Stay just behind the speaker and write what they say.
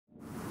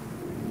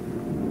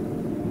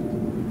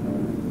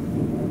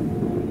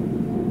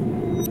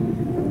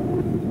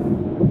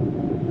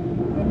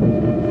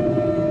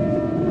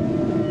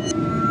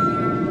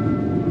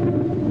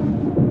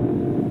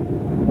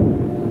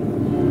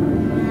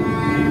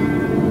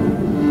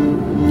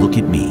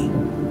look at me.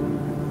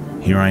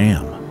 Here I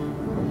am,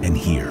 and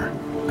here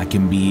I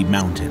can be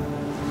mountain,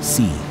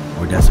 sea,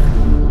 or desert.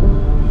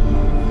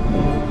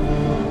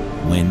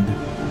 Wind,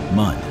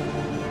 mud,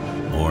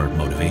 or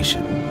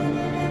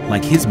motivation.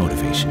 Like his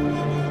motivation,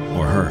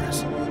 or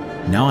hers.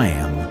 Now I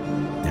am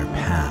their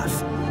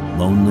path.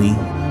 Lonely,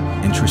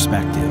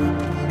 introspective,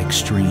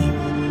 extreme.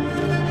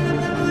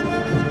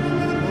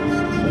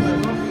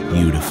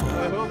 Beautiful.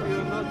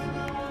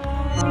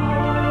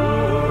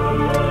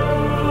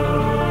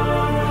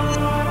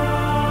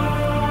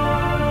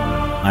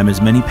 I'm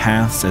as many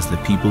paths as the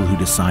people who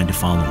decide to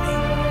follow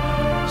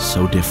me.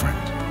 So different.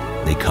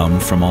 They come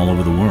from all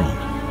over the world,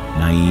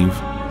 naive,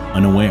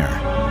 unaware.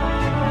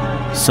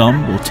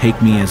 Some will take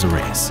me as a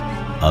race.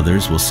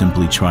 Others will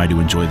simply try to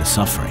enjoy the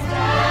suffering.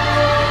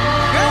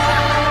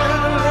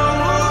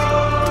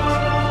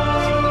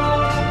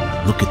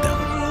 Look at them,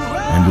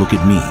 and look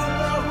at me.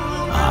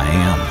 I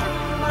am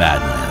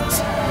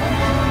Badlands.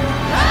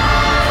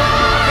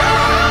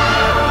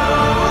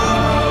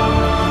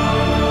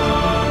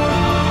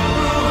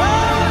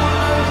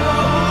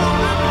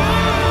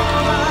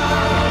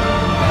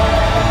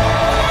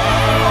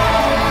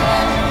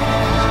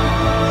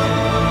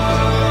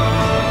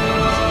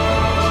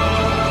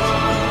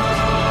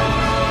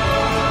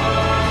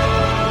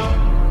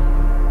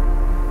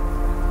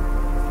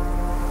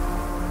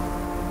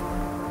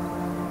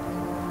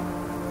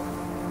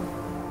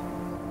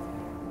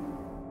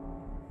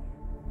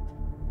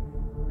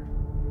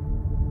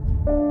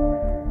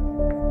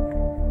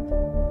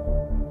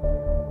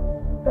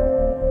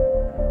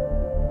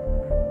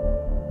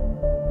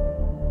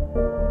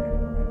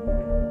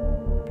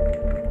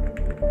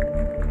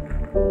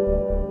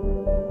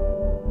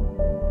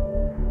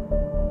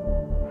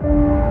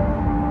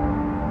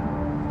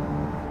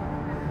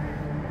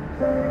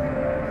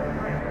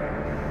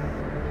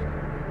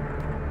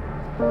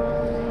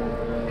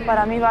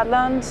 Para mí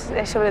Badlands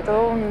es sobre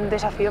todo un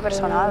desafío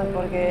personal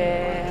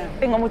porque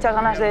tengo muchas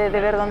ganas de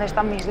ver dónde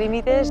están mis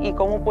límites y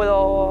cómo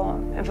puedo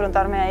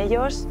enfrentarme a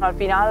ellos. Al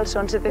final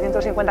son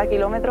 750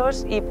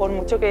 kilómetros y por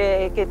mucho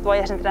que tú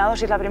hayas entrenado,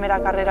 si es la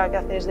primera carrera que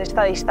haces de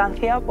esta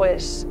distancia,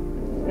 pues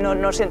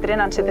no se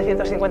entrenan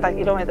 750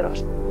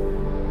 kilómetros.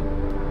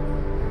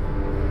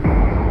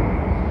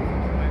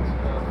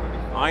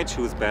 I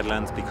choose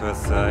Badlands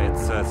because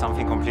it's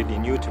something completely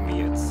new to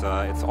me. It's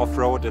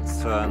off-road,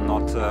 it's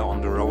not on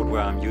the road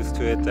where I'm used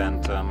to it,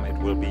 and it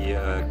will be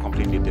a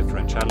completely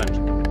different challenge.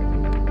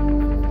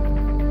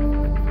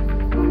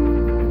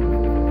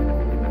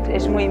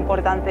 Es muy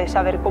importante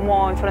saber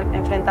cómo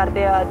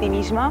enfrentarte a ti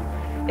misma,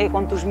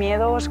 con tus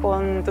miedos,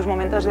 con tus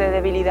momentos de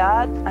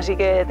debilidad, así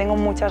que tengo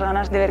muchas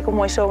ganas de ver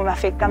cómo eso me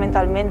afecta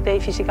mentalmente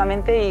y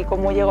físicamente y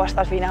cómo llego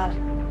hasta el final.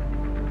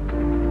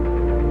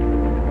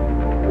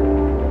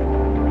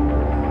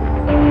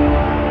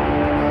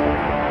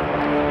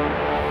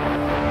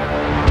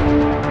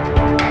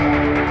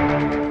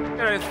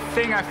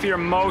 The thing I fear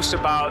most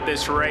about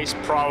this race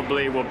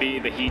probably will be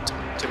the heat,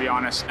 to be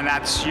honest. And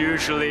that's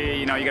usually,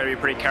 you gotta be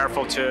pretty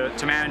careful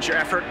to manage your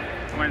effort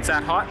when it's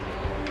that hot.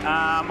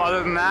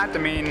 Other than that, I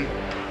mean,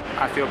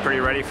 I feel pretty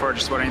ready for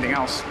just about anything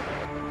else.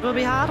 It will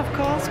be hard, of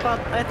course, but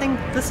I think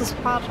this is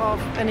part of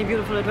any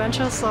beautiful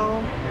adventure,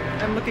 so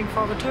I'm looking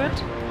forward to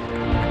it.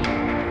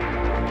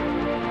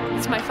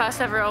 It's my first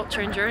ever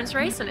ultra endurance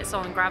race and it's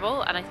on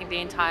gravel, and I think the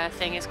entire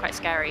thing is quite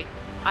scary.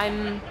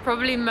 I'm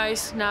probably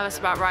most nervous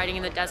about riding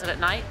in the desert at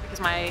night because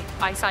my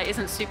eyesight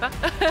isn't super.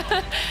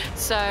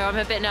 So I'm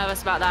a bit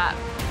nervous about that.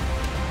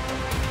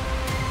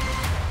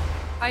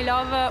 I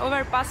love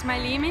overpass my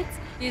limits.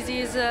 This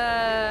is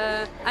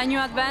a new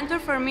adventure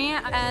for me,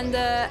 and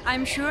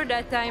I'm sure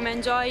that I'm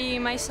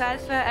enjoying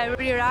myself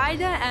every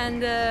ride,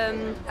 and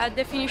at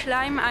the finish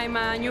line I'm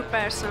a new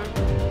person.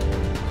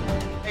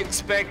 I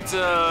expect,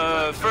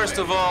 first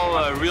of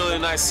all, really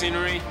nice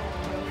scenery.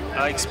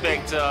 I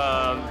expect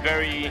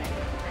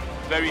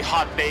very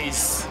hot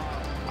days.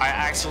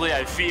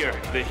 I fear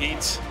the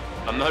heat.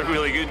 I'm not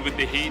really good with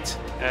the heat,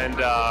 and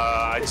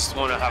I just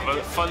want to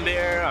have fun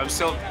there. I'm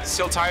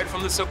still tired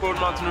from the Silk Road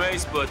Mountain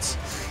Race, but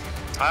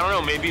I don't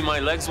know, maybe my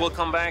legs will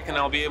come back and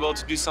I'll be able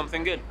to do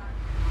something good.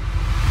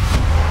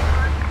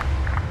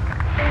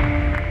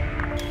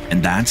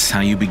 And that's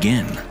how you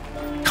begin.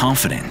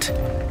 Confident,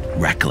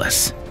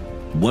 reckless.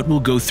 What will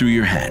go through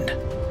your head?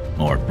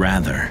 Or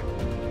rather,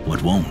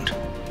 what won't?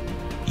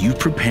 You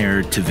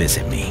prepared to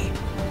visit me.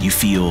 You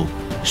feel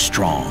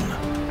strong,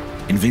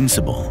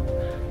 invincible.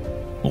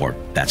 Or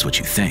that's what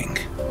you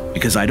think,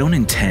 because I don't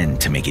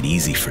intend to make it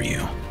easy for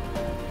you.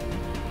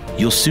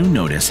 You'll soon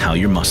notice how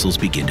your muscles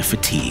begin to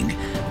fatigue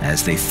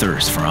as they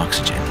thirst for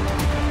oxygen.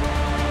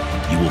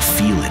 You will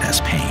feel it as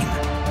pain,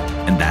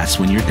 and that's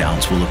when your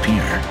doubts will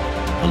appear,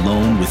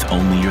 alone with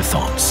only your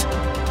thoughts,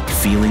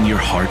 feeling your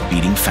heart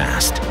beating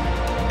fast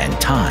and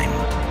time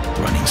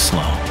running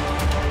slow.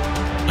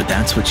 But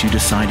that's what you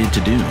decided to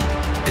do,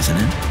 isn't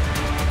it?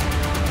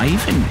 I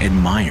even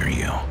admire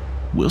you.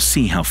 We'll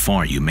see how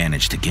far you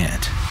manage to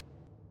get.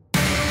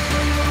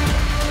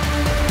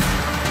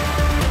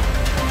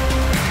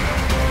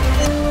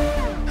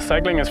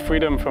 Cycling is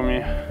freedom for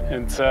me.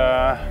 It's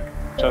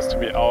just to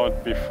be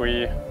out, be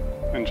free,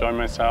 enjoy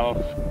myself.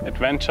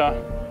 Adventure,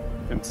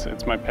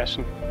 it's my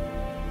passion.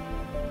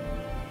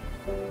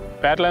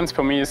 Badlands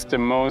for me is the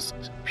most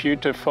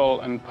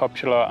beautiful and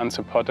popular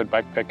unsupported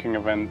bikepacking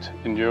event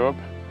in Europe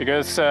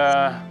because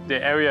the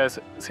area is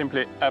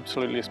simply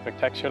absolutely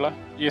spectacular.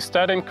 You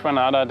start in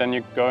Granada, then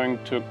you're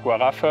going to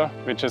Guarafe,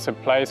 which is a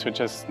place which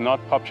is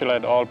not popular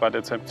at all, but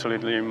it's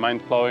absolutely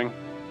mind-blowing.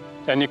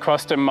 Then you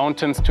cross the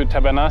mountains to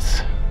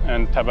Tabernas,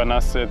 and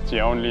Tabernas is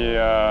the only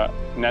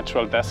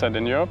natural desert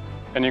in Europe.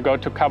 Then you go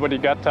to Cabo de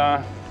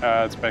Gata,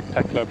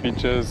 spectacular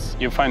beaches.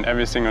 You find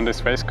everything on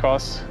this race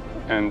course,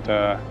 and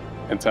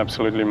it's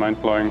absolutely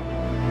mind-blowing.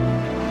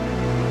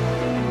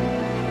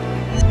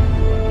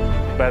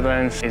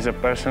 Badlands is a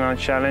personal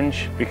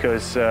challenge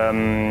because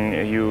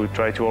you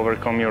try to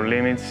overcome your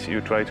limits, you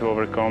try to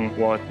overcome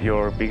what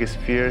your biggest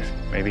fears,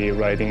 maybe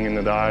riding in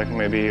the dark,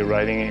 maybe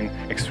riding in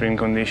extreme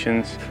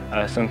conditions.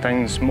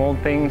 Sometimes small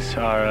things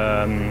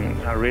are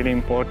really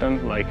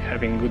important, like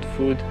having good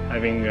food,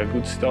 having a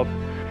good stop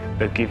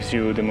that gives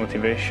you the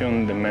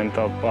motivation, the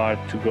mental part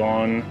to go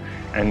on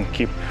and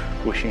keep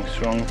pushing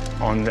strong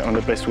on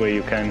the best way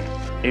you can.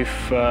 If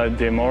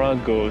the moral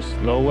goes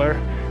lower,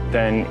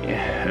 then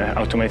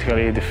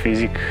automatically the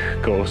physique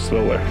goes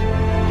slower.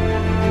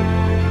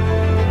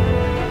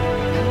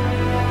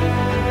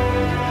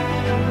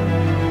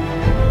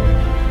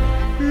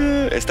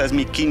 Esta es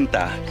mi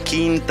quinta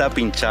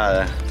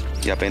pinchada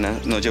y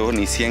apenas no llevo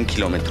ni 100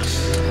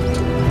 kilómetros.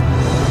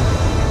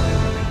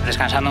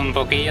 Descansando un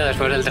poquillo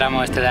después del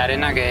tramo este de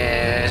arena,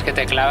 que es que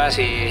te clavas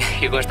y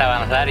cuesta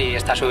avanzar, y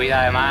esta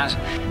subida además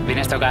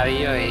vienes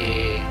tocadillo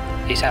y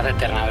se hace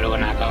eterna, pero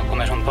bueno,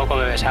 comes un poco,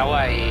 bebes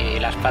agua y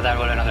las patas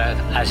vuelven otra vez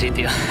al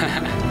sitio.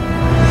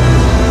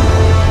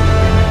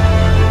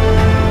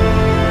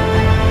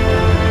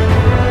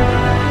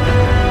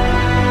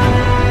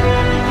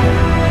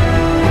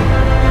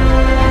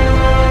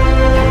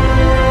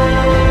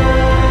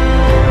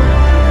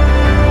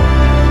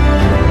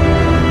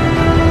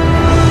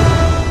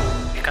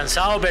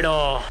 Cansado,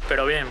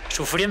 pero bien,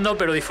 sufriendo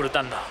pero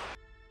disfrutando.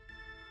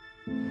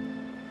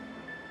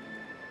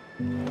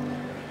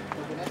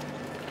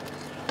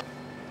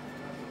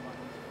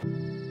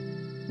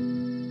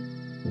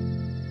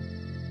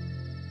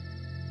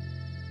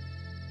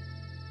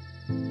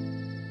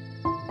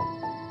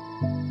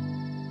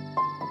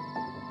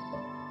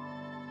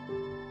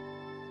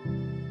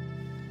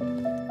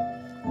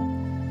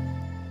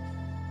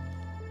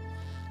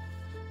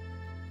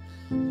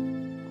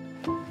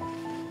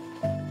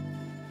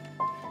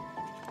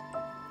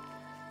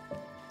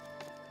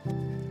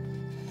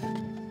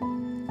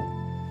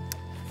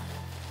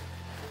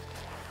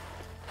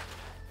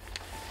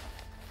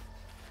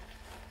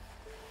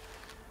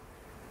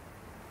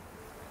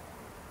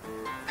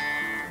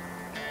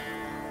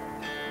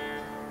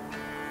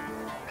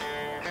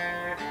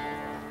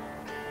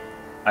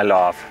 I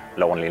love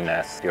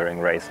loneliness during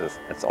races.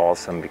 It's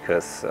awesome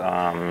because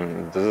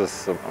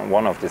this is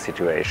one of the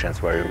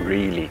situations where you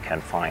really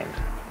can find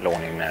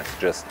loneliness,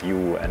 just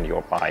you and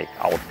your bike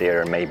out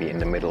there, maybe in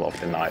the middle of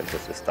the night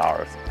with the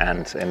stars.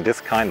 And in this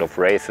kind of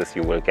races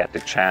you will get the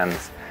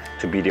chance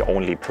to be the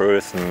only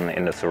person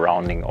in the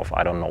surrounding of,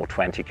 I don't know,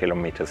 20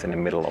 kilometers in the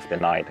middle of the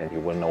night, and you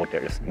will know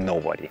there is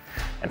nobody.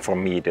 And for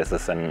me this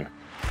is a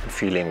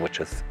feeling which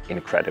is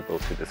incredible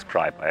to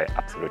describe. I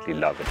absolutely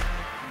love it.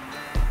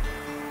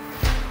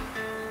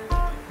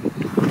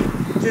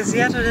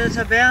 Desierto de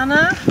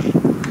Taberna.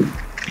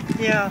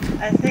 Yeah,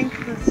 I think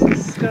this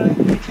is going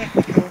to be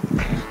technical.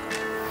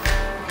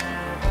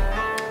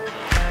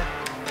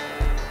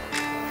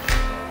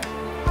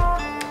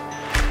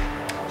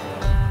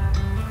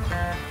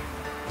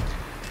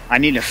 I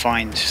need to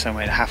find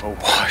somewhere to have a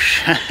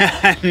wash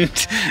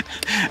and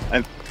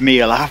a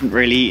meal. I haven't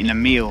really eaten a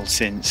meal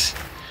since,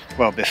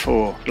 well,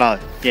 before,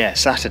 yeah,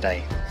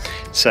 Saturday.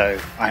 So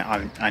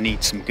I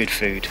need some good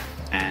food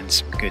and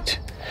some good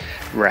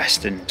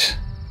rest and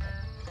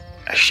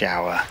a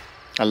shower,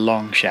 a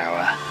long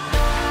shower.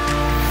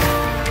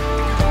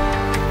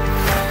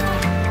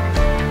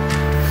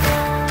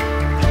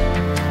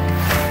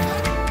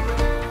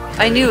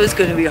 I knew it was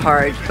going to be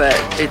hard, but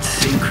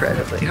it's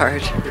incredibly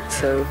hard. It's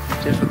so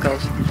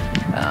difficult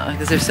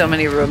because there's so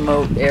many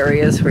remote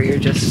areas where you're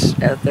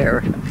just out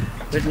there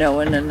with no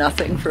one and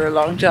nothing for a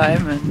long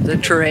time, and the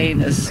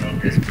terrain is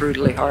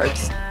brutally hard.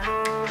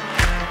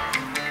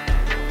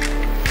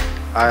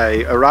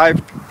 I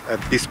arrived at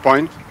this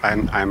point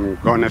and I'm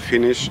gonna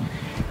finish.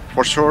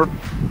 For sure,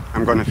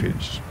 I'm gonna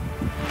finish.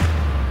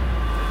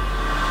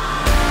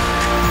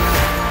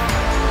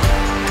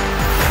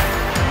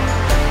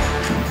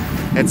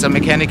 Had some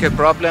mechanical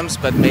problems,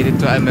 but made it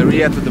to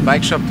Almeria to the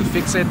bike shop to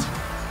fix it.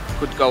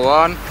 Could go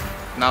on.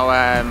 Now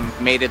I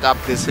made it up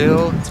this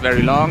hill. It's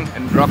very long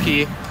and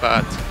rocky,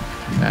 but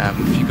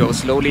if you go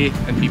slowly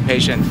and be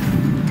patient,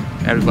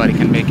 everybody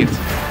can make it.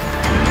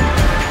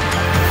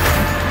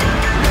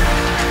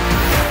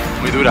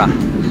 Muy dura,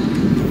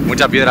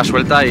 mucha piedra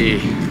suelta y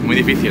muy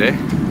difícil,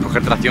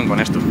 coger tracción con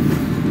esto.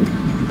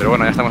 Pero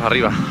bueno, ya estamos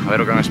arriba, a ver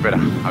lo que me espera,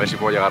 a ver si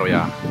puedo llegar hoy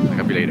a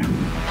Capileira.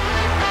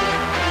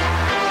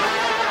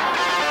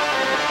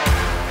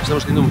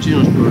 Estamos teniendo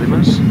muchísimos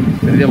problemas,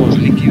 perdíamos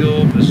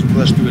líquido, las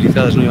ruedas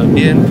tuberizadas no iban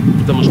bien,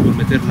 optamos por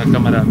meter una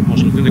cámara como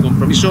solución de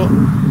compromiso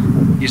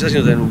y está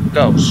siendo también un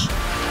caos.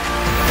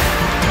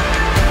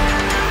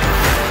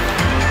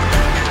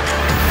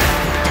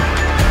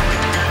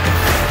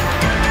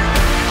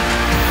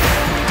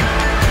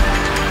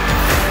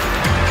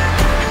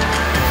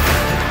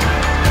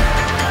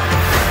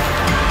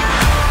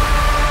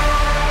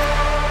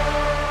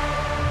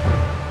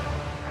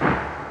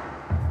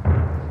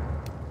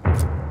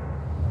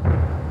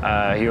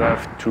 You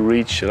have to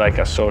reach like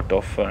a sort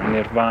of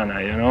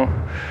nirvana, you know?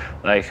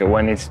 Like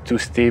when it's too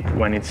steep,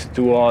 when it's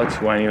too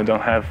hot, when you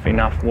don't have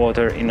enough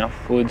water, enough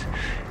food,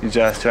 you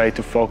just try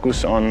to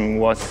focus on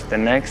what's the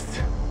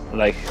next,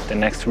 like the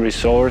next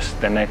resource,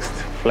 the next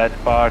flat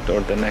part or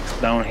the next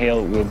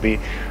downhill will be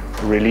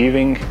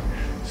relieving.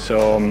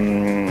 So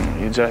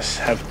you just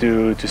have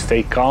to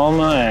stay calm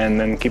and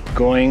then keep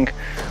going,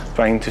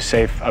 trying to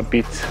save a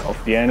bit of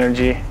the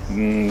energy,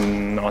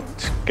 not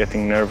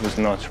getting nervous,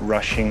 not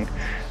rushing.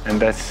 And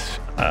that's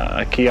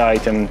a key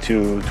item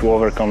to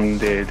overcome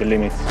the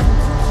limits.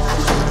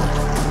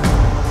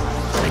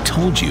 I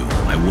told you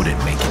I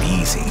wouldn't make it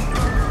easy.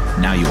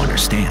 Now you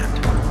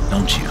understand,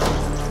 don't you?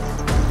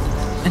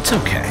 It's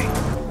okay.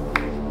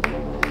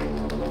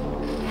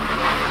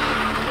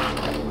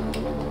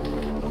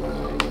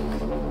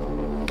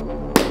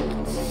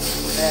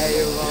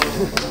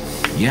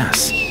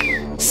 Yes,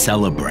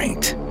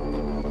 celebrate.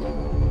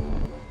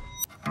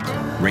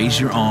 Raise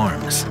your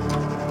arms.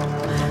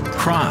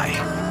 Cry,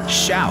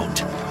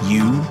 shout,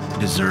 you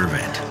deserve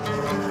it.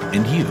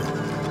 And you,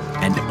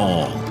 and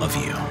all of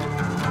you.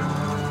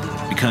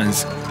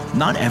 Because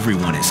not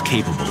everyone is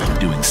capable of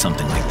doing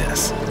something like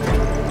this.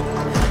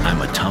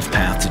 I'm a tough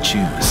path to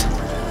choose.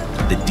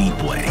 The deep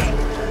way,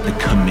 the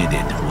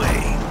committed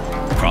way.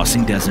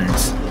 Crossing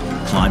deserts,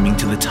 climbing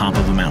to the top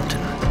of a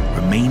mountain,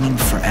 remaining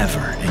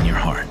forever in your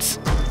hearts.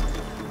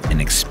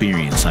 An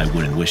experience I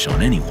wouldn't wish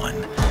on anyone,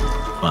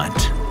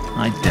 but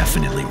I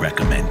definitely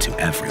recommend to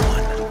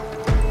everyone.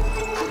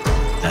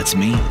 That's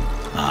me.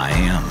 I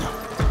am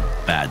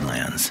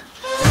Badlands.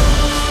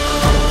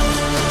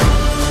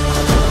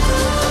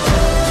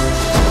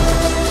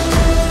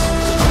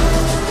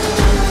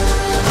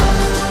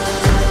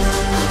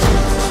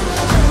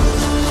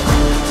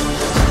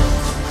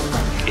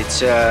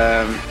 It's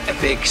a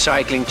big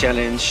cycling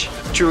challenge,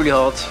 truly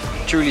hot,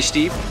 truly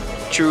steep,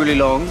 truly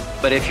long,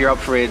 but if you're up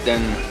for it,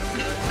 then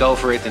go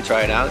for it and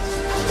try it out.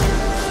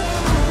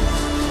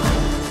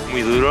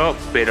 Muy duro,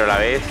 pero a la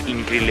vez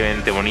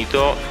increíblemente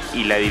bonito,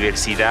 y la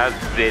diversidad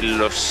de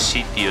los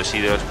sitios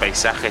y de los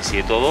paisajes y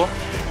de todo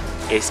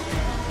es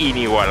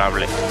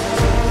inigualable.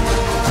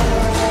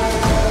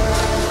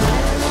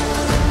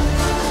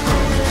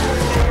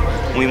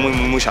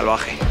 Muy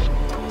salvaje.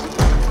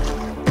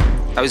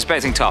 I was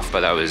expecting tough,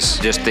 but that was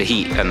just the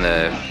heat and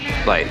the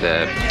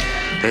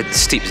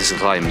steepness of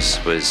the climbs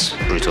was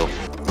brutal.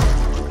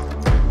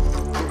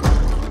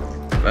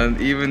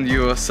 And even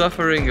you are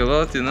suffering a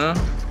lot, you know?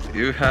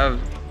 You have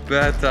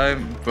bad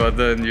time, but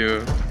then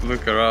you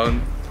look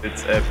around.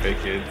 It's epic.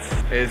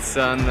 It's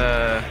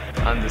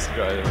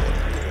undescribable.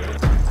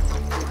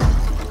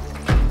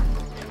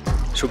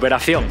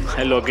 Superación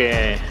es lo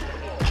que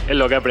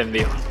he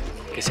aprendido.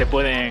 Que se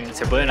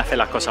pueden hacer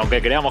las cosas,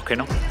 aunque creamos que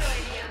no.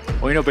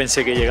 Hoy no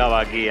pensé que llegaba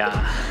aquí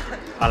a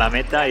la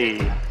meta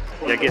y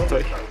aquí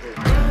estoy.